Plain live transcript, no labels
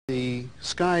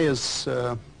sky is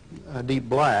a deep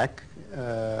black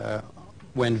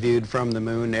when viewed from the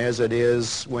moon, as it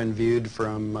is when viewed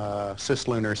from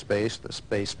cislunar space, the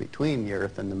space between the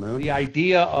Earth and the moon. The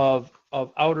idea of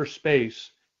outer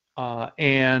space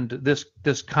and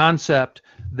this concept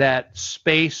that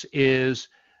space is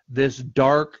this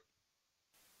dark,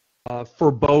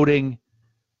 foreboding,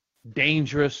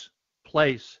 dangerous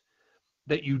place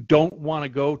that you don't want to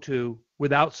go to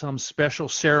without some special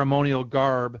ceremonial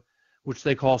garb, which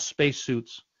they call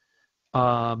spacesuits,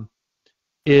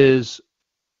 is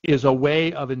a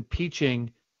way of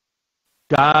impeaching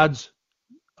God's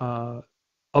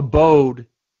abode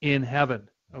in heaven.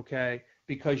 Okay,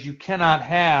 because you cannot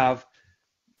have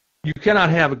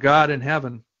a God in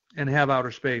heaven and have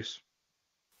outer space.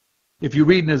 If you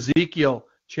read in Ezekiel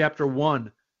chapter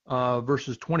 1,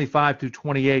 verses 25 through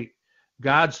 28,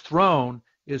 God's throne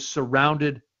is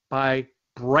surrounded by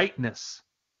brightness,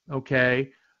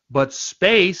 okay? But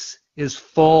space is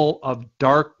full of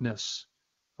darkness,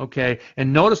 okay?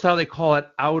 And notice how they call it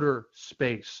outer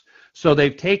space. So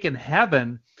they've taken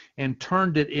heaven and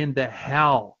turned it into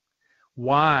hell.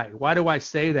 Why? Why do I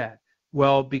say that?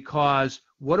 Well, because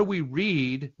what do we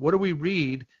read? What do we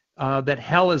read that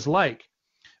hell is like?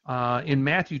 In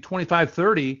Matthew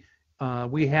 25:30,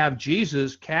 we have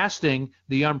Jesus casting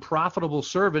the unprofitable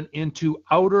servant into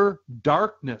outer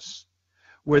darkness,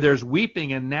 where there's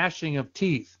weeping and gnashing of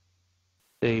teeth.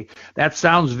 That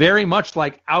sounds very much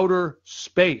like outer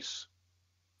space.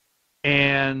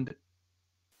 And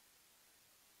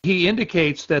he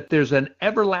indicates that there's an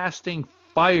everlasting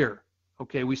fire.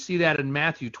 Okay, we see that in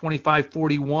Matthew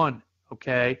 25:41.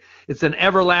 Okay, it's an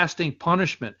everlasting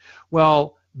punishment.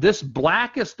 Well, this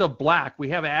blackest of black, we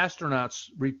have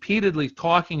astronauts repeatedly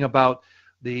talking about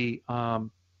the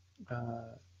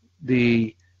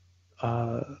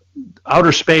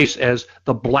outer space as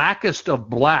the blackest of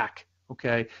black.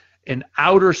 Okay, in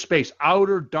outer space,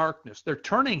 outer darkness. They're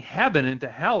turning heaven into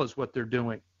hell, is what they're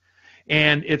doing,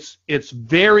 and it's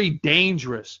very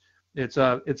dangerous. It's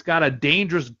got a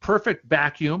dangerous, perfect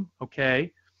vacuum.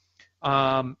 Okay,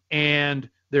 and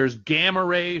there's gamma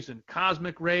rays and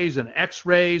cosmic rays and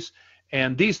X-rays,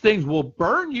 and these things will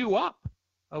burn you up,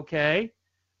 okay?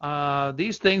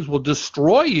 These things will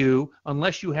destroy you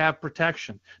unless you have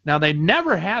protection. Now, they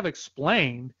never have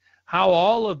explained how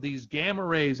all of these gamma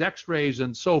rays, X-rays,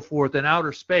 and so forth in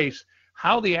outer space,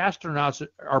 how the astronauts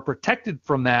are protected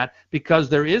from that, because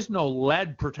there is no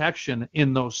lead protection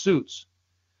in those suits.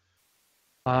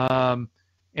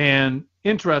 And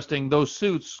interesting, those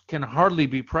suits can hardly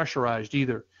be pressurized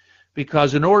either,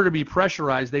 because in order to be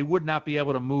pressurized, they would not be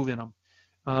able to move in them.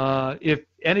 If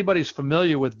anybody's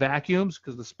familiar with vacuums,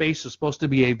 because the space is supposed to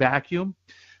be a vacuum,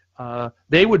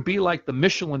 they would be like the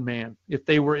Michelin Man if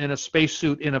they were in a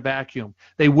spacesuit in a vacuum.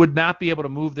 They would not be able to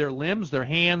move their limbs, their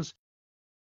hands,